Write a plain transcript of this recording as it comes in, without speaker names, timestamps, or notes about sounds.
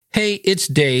Hey, it's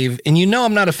Dave, and you know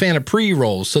I'm not a fan of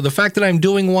pre-rolls, so the fact that I'm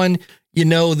doing one, you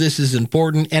know this is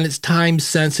important, and it's time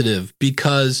sensitive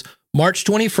because March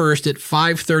 21st at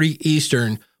 5:30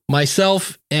 Eastern,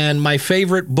 myself and my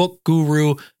favorite book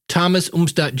guru, Thomas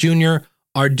Umstattd Jr.,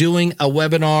 are doing a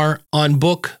webinar on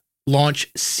book launch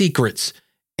secrets.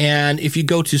 And if you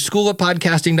go to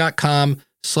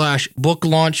schoolofpodcasting.com/book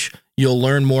launch, you'll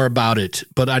learn more about it.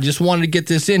 But I just wanted to get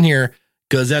this in here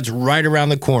because that's right around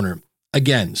the corner.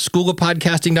 Again,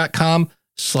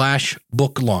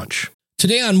 schoolofpodcasting.com/book launch.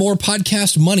 Today on More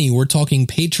Podcast Money, we're talking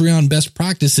Patreon best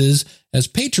practices as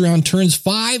Patreon turns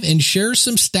 5 and shares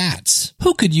some stats.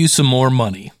 Who could use some more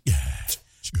money?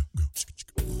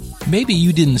 Maybe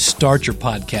you didn't start your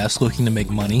podcast looking to make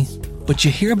money, but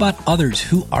you hear about others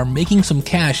who are making some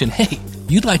cash and hey,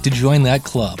 you'd like to join that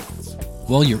club.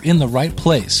 Well, you're in the right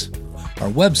place. Our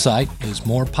website is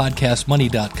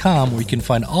morepodcastmoney.com, where you can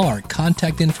find all our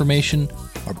contact information,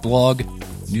 our blog,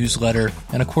 newsletter,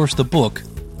 and of course the book,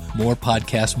 More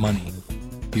Podcast Money.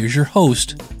 Here's your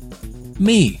host,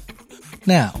 me.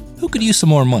 Now, who could use some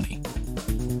more money?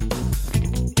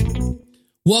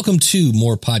 Welcome to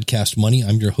More Podcast Money.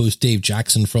 I'm your host, Dave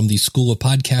Jackson from the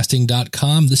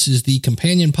schoolofpodcasting.com. This is the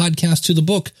companion podcast to the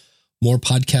book, More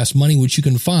Podcast Money, which you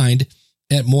can find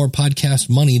at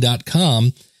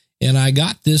morepodcastmoney.com. And I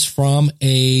got this from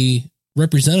a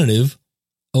representative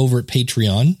over at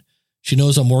Patreon. She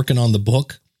knows I'm working on the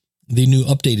book, the new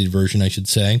updated version, I should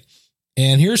say.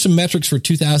 And here are some metrics for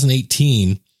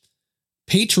 2018.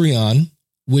 Patreon,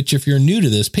 which if you're new to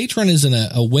this, Patreon is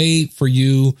a way for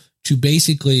you to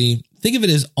basically think of it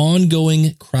as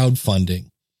ongoing crowdfunding.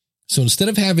 So instead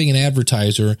of having an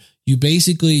advertiser, you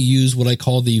basically use what I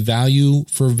call the value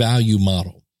for value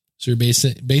model. So you're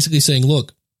basically saying,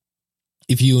 look,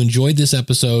 if you enjoyed this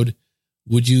episode,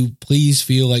 would you please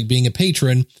feel like being a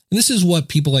patron? And this is what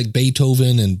people like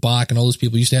Beethoven and Bach and all those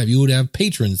people used to have. You would have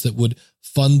patrons that would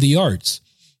fund the arts.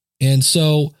 And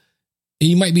so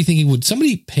you might be thinking, would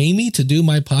somebody pay me to do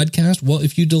my podcast? Well,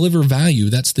 if you deliver value,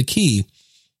 that's the key.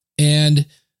 And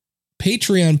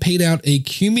Patreon paid out a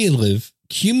cumulative,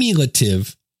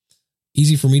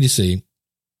 easy for me to see,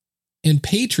 and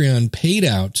Patreon paid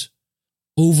out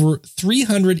over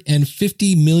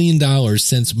 $350 million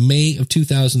since May of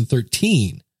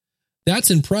 2013.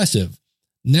 That's impressive.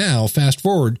 Now, fast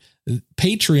forward,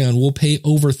 Patreon will pay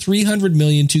over $300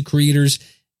 million to creators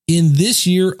in this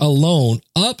year alone,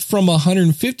 up from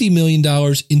 $150 million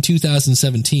in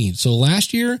 2017. So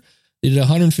last year, they did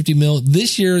 $150 million.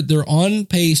 This year, they're on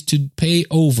pace to pay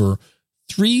over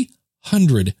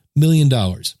 $300 million.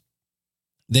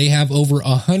 They have over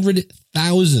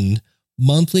 100,000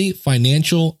 monthly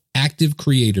financial active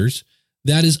creators.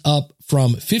 That is up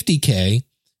from 50K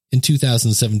in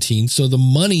 2017. So the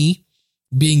money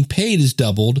being paid is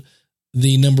doubled.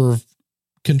 The number of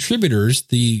contributors,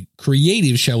 the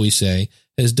creative, shall we say,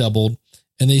 has doubled.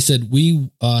 And they said we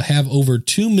have over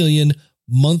 2 million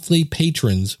monthly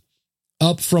patrons,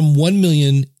 up from 1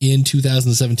 million in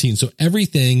 2017. So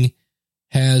everything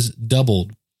has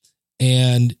doubled.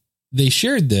 And they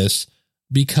shared this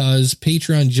because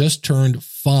Patreon just turned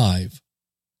 5.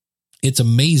 It's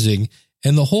amazing.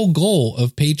 And the whole goal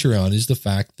of Patreon is the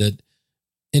fact that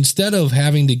instead of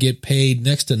having to get paid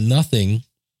next to nothing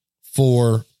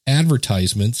for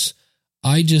advertisements,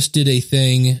 I just did a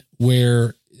thing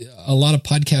where a lot of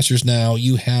podcasters now,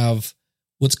 you have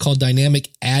what's called dynamic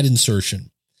ad insertion.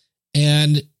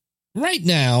 And right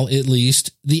now, at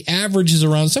least, the average is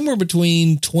around somewhere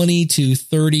between $20 to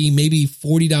 $30, maybe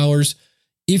 $40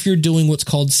 if you're doing what's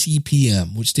called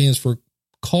CPM, which stands for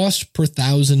cost per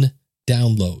thousand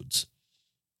downloads.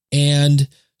 And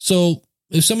so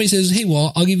if somebody says, hey,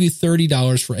 well, I'll give you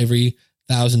 $30 for every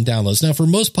 1,000 downloads. Now, for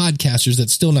most podcasters,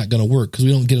 that's still not going to work because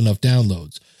we don't get enough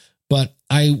downloads. But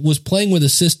I was playing with a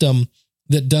system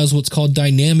that does what's called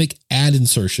dynamic ad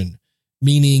insertion,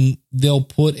 meaning they'll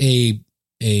put a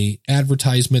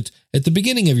advertisement at the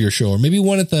beginning of your show or maybe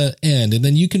one at the end, and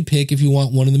then you can pick if you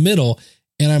want one in the middle.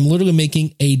 And I'm literally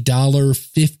making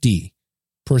 $1.50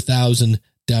 per 1,000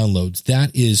 downloads.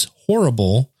 That is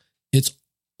horrible. It's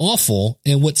awful.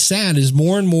 And what's sad is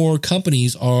more and more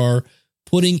companies are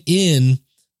putting in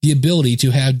the ability to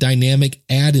have dynamic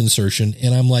ad insertion.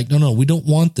 And I'm like, no, we don't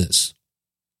want this.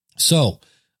 So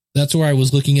that's where I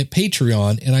was looking at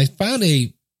Patreon, and I found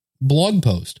a blog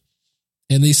post,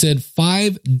 and they said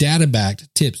 5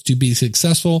 data-backed tips to be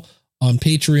successful on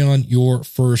Patreon your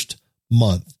first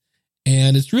month.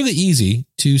 And it's really easy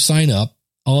to sign up.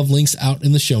 I'll have links out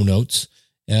in the show notes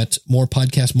at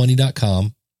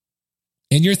morepodcastmoney.com.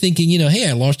 And you're thinking, hey,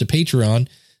 I launched a Patreon.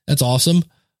 That's awesome.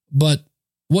 But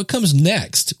what comes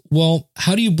next? Well,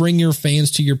 how do you bring your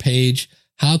fans to your page?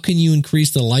 How can you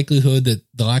increase the likelihood that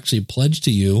they'll actually pledge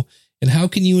to you? And how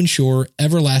can you ensure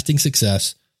everlasting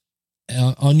success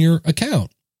on your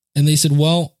account? And they said,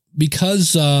 well,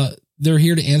 because they're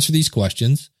here to answer these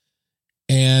questions.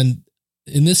 And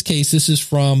in this case, this is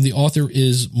from the author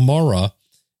is Mara.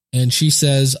 And she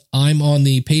says, I'm on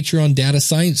the Patreon data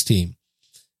science team.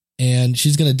 And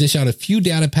she's going to dish out a few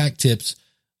data pack tips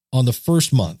on the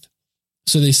first month.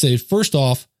 So they say, first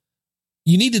off,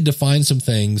 you need to define some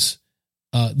things,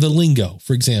 the lingo,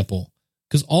 for example,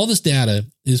 because all this data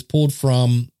is pulled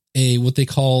from what they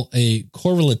call a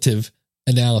correlative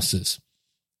analysis.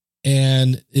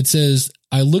 And it says,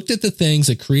 I looked at the things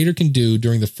a creator can do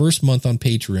during the first month on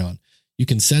Patreon. You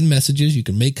can send messages, you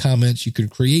can make comments, you can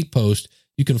create posts,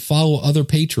 you can follow other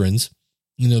patrons.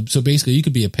 So basically you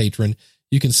could be a patron.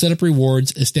 You can set up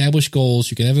rewards, establish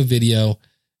goals, you can have a video.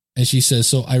 And she says,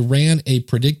 so I ran a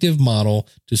predictive model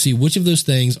to see which of those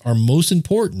things are most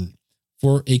important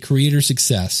for a creator's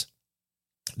success.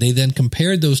 They then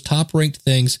compared those top ranked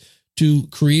things to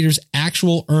creators'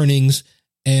 actual earnings.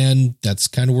 And that's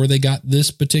kind of where they got this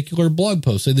particular blog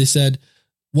post. So they said,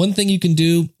 one thing you can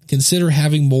do, consider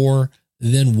having more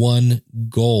than one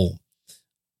goal.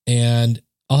 And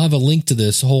I'll have a link to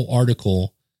this whole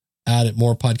article out at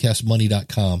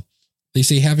morepodcastmoney.com. They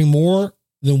say having more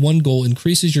than one goal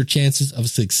increases your chances of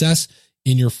success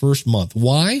in your first month.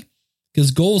 Why? Because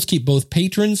goals keep both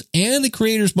patrons and the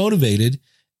creators motivated,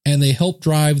 and they help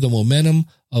drive the momentum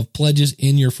of pledges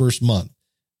in your first month.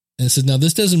 And it says, now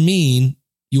this doesn't mean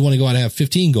you want to go out and have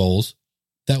 15 goals.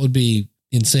 That would be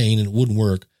insane and it wouldn't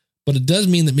work. But it does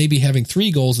mean that maybe having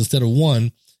 3 goals instead of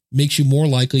 1 makes you more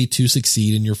likely to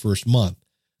succeed in your first month.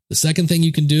 The second thing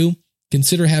you can do,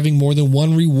 consider having more than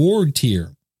one reward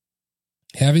tier.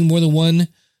 Having more than one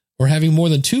or having more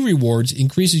than 2 rewards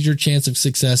increases your chance of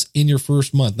success in your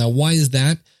first month. Now, why is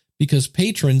that? Because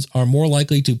patrons are more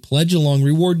likely to pledge along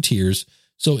reward tiers.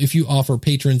 So if you offer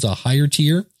patrons a higher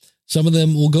tier, some of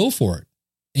them will go for it.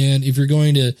 And if you're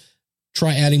going to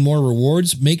try adding more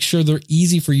rewards, make sure they're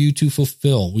easy for you to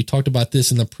fulfill. We talked about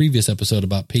this in the previous episode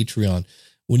about Patreon.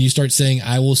 When you start saying,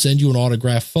 I will send you an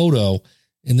autographed photo,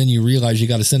 and then you realize you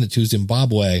got to send it to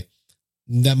Zimbabwe,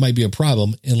 that might be a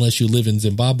problem unless you live in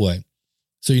Zimbabwe.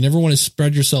 So you never want to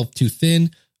spread yourself too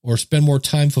thin or spend more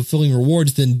time fulfilling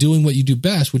rewards than doing what you do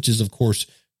best, which is, of course,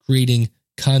 creating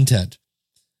content.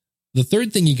 The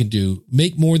third thing you can do,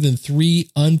 make more than 3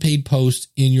 unpaid posts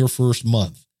in your first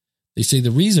month. They say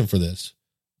the reason for this,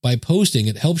 by posting,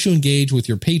 it helps you engage with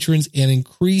your patrons and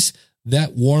increase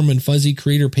that warm and fuzzy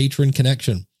creator-patron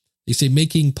connection. They say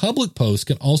making public posts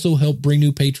can also help bring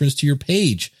new patrons to your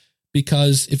page,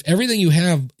 because if everything you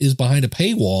have is behind a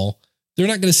paywall, they're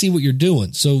not going to see what you're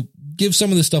doing. So give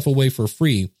some of this stuff away for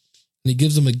free, and it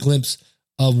gives them a glimpse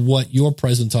of what your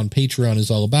presence on Patreon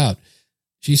is all about.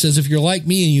 She says, if you're like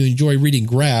me and you enjoy reading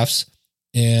graphs,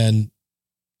 and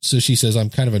so she says, I'm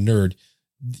kind of a nerd.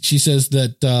 She says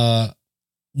that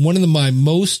one of my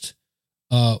most,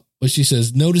 she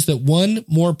says, notice that one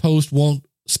more post won't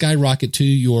skyrocket to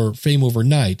your fame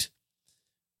overnight,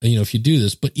 if you do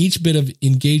this, but each bit of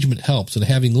engagement helps, and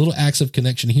having little acts of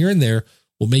connection here and there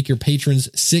will make your patrons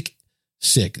sick.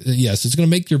 Yes, it's going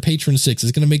to make your patrons sick.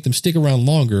 It's going to make them stick around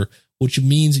longer, which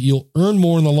means you'll earn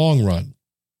more in the long run.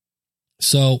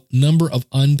 So number of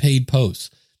unpaid posts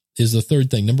is the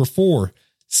third thing. Number 4,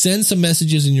 send some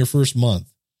messages in your first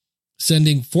month.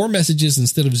 Sending 4 messages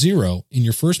instead of 0 in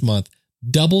your first month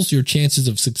doubles your chances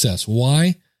of success.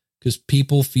 Why? Because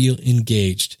people feel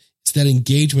engaged. It's that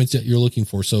engagement that you're looking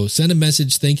for. So send a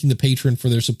message thanking the patron for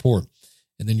their support,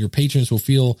 and then your patrons will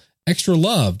feel extra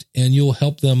loved, and you'll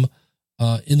help them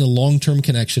in the long-term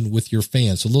connection with your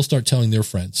fans. So they'll start telling their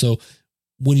friends. So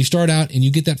when you start out and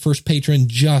you get that first patron,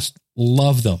 just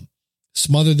love them,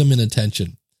 smother them in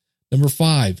attention. Number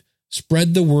 5,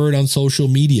 spread the word on social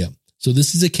media. So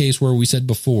this is a case where we said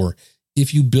before,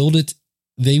 if you build it,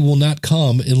 they will not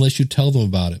come unless you tell them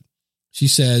about it. She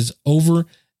says over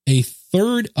a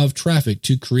third of traffic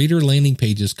to creator landing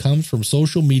pages comes from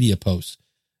social media posts.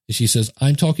 And she says,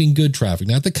 I'm talking good traffic,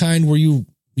 not the kind where you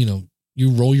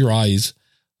roll your eyes.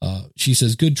 She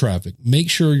says, good traffic. Make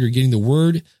sure you're getting the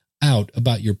word out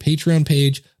about your Patreon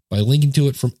page by linking to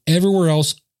it from everywhere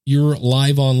else you're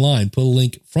live online. Put a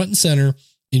link front and center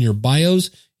in your bios,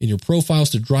 in your profiles,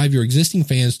 to drive your existing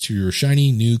fans to your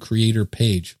shiny new creator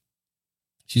page.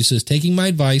 She says, taking my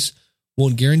advice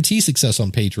won't guarantee success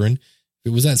on Patreon. If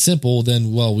it was that simple,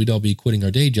 then, well, we'd all be quitting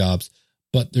our day jobs.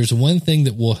 But there's one thing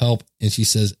that will help, and she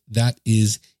says that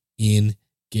is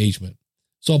engagement.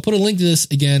 So I'll put a link to this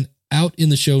again out in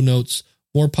the show notes,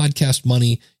 More Podcast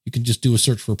Money. You can just do a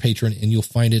search for Patreon and you'll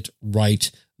find it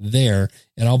right there.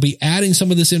 And I'll be adding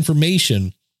some of this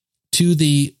information to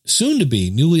the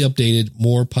soon-to-be newly updated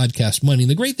More Podcast Money. And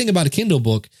the great thing about a Kindle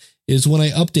book is when I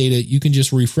update it, you can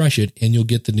just refresh it and you'll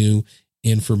get the new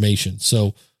information.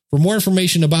 So for more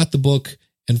information about the book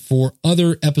and for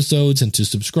other episodes and to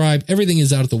subscribe, everything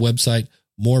is out at the website,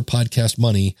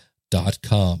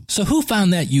 morepodcastmoney.com. So who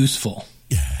found that useful?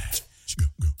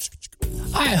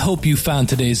 I hope you found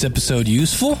today's episode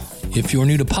useful. If you're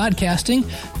new to podcasting,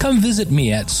 come visit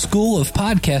me at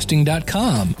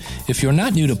schoolofpodcasting.com. If you're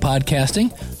not new to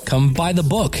podcasting, come buy the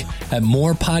book at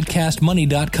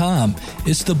morepodcastmoney.com.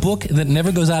 It's the book that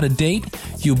never goes out of date.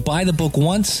 You buy the book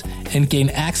once and gain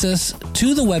access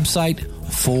to the website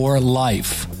for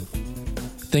life.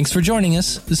 Thanks for joining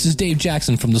us. This is Dave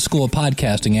Jackson from the School of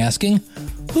Podcasting asking,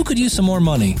 who could use some more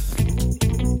money?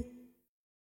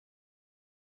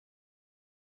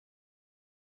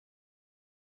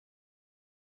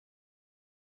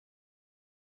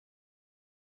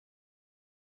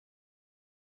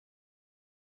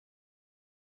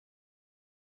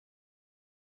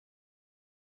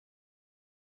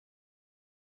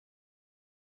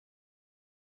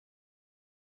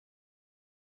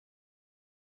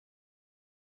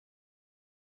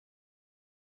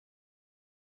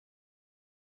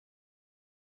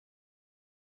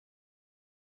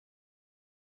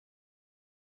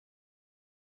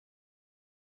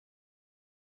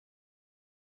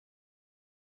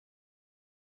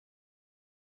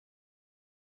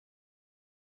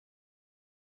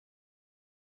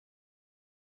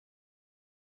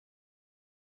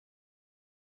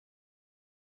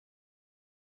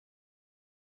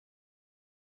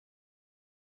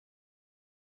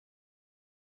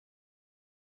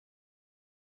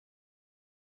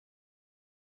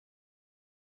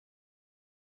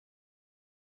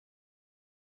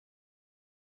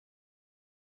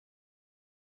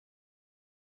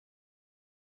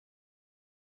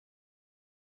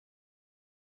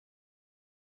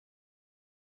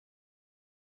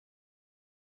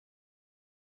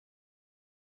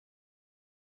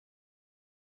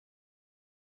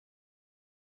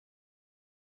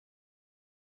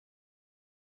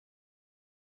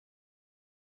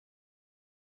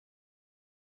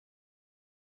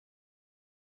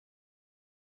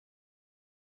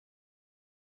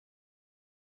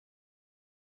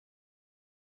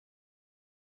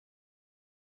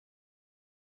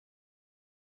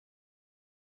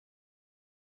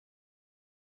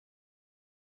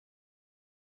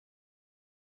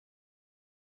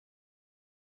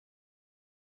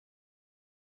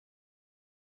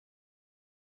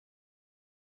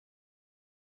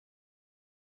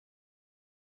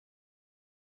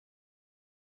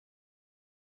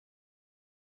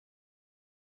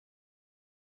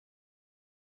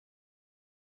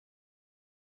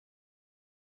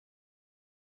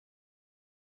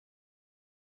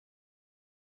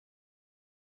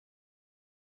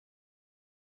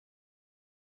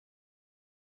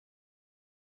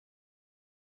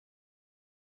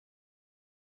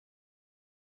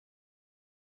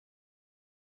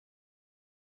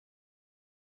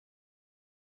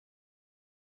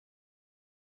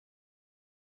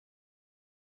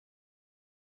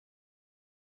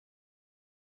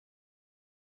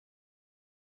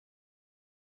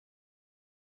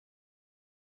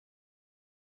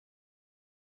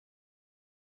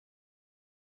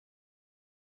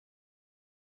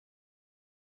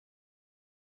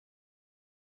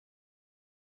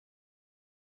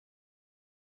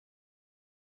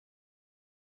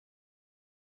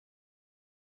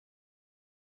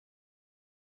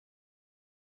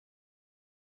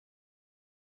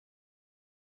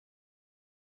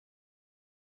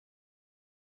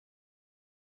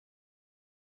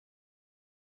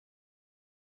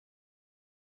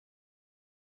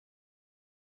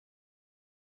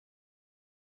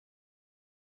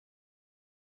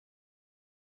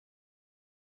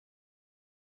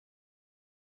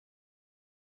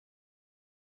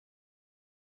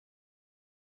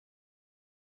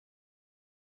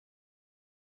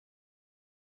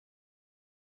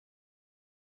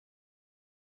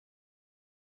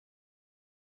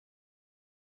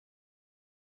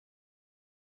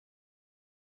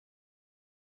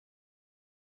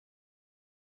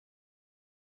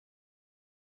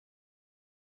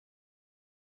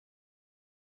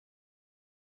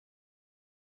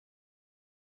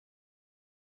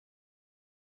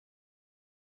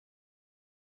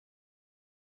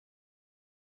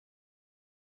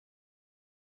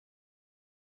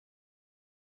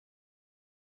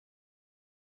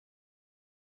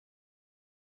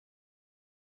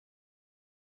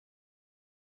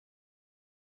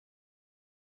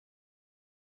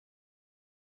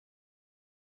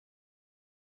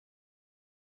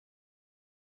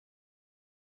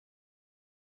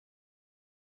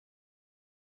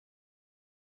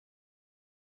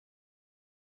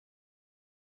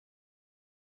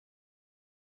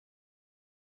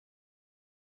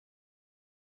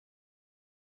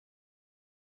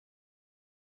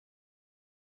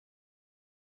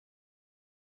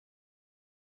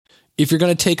 If you're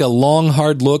going to take a long,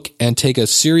 hard look and take a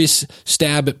serious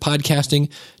stab at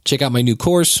podcasting, check out my new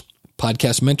course,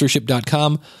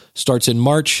 podcastmentorship.com. Starts in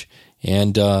March,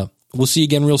 and we'll see you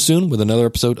again real soon with another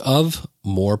episode of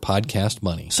More Podcast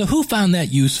Money. So who found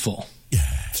that useful?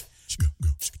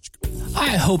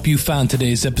 I hope you found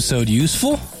today's episode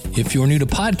useful. If you're new to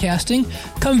podcasting,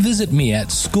 come visit me at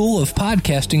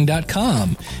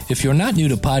schoolofpodcasting.com. If you're not new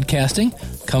to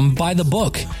podcasting, come buy the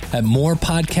book at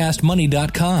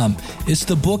morepodcastmoney.com. It's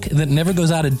the book that never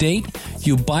goes out of date.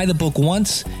 You buy the book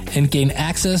once and gain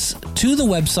access to the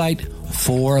website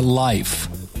for life.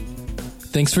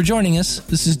 Thanks for joining us.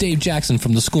 This is Dave Jackson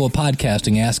from the School of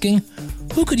Podcasting asking,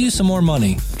 who could use some more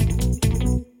money?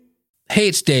 Hey,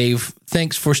 it's Dave.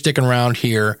 Thanks for sticking around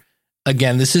here.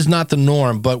 Again, this is not the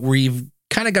norm, but we've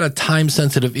kind of got a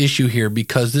time-sensitive issue here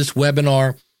because this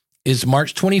webinar is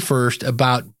March 21st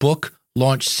about book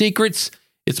launch secrets.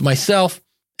 It's myself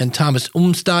and Thomas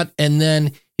Umstadt, and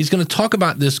then he's going to talk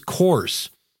about this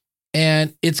course.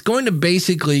 And it's going to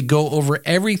basically go over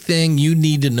everything you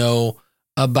need to know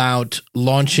about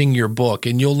launching your book.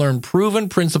 And you'll learn proven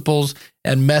principles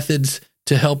and methods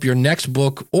to help your next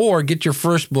book or get your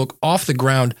first book off the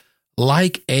ground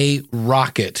like a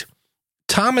rocket.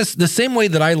 Thomas, the same way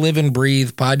that I live and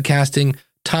breathe podcasting,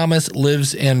 Thomas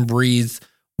lives and breathes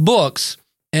books.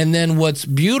 And then what's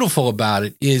beautiful about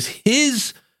it is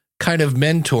his kind of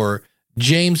mentor,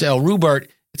 James L. Rubart.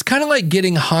 It's kind of like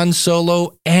getting Han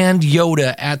Solo and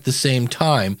Yoda at the same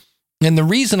time. And the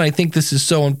reason I think this is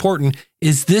so important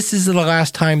is this is the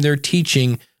last time they're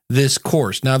teaching this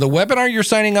course. Now, the webinar you're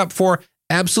signing up for,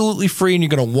 absolutely free, and you're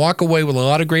going to walk away with a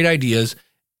lot of great ideas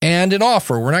and an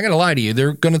offer. We're not going to lie to you.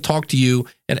 They're going to talk to you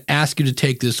and ask you to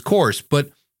take this course.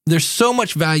 But there's so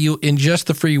much value in just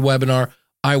the free webinar.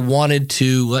 I wanted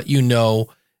to let you know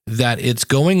that it's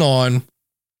going on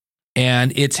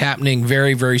and it's happening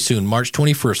very, very soon, March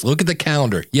 21st. Look at the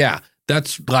calendar. Yeah,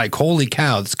 that's like, holy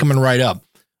cow, it's coming right up.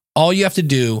 All you have to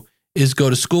do is go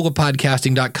to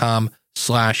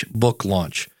schoolofpodcasting.com/book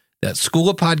launch. That's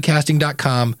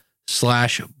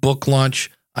schoolofpodcasting.com/book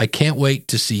launch. I can't wait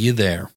to see you there.